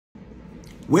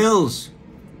Wills,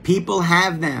 people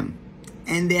have them,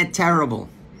 and they're terrible.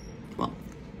 Well,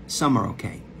 some are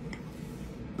okay.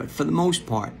 But for the most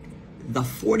part, the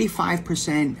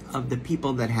 45% of the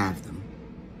people that have them,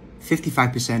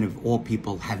 55% of all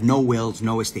people have no wills,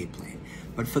 no estate plan.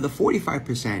 But for the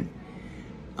 45%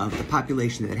 of the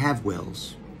population that have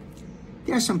wills,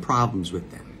 there are some problems with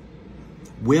them.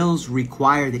 Wills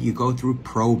require that you go through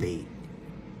probate.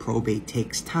 Probate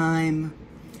takes time,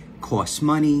 costs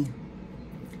money.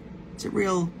 It's a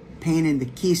real pain in the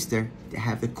keister to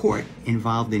have the court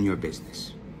involved in your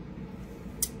business.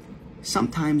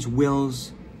 Sometimes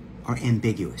wills are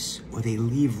ambiguous, or they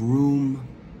leave room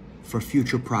for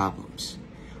future problems.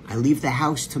 I leave the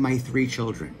house to my 3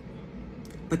 children.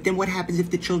 But then what happens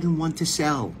if the children want to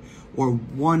sell, or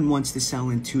one wants to sell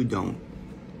and 2 don't?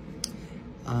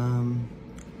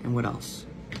 And what else?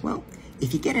 Well,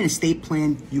 if you get an estate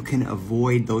plan, you can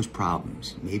avoid those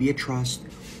problems. Maybe a trust,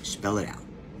 spell it out.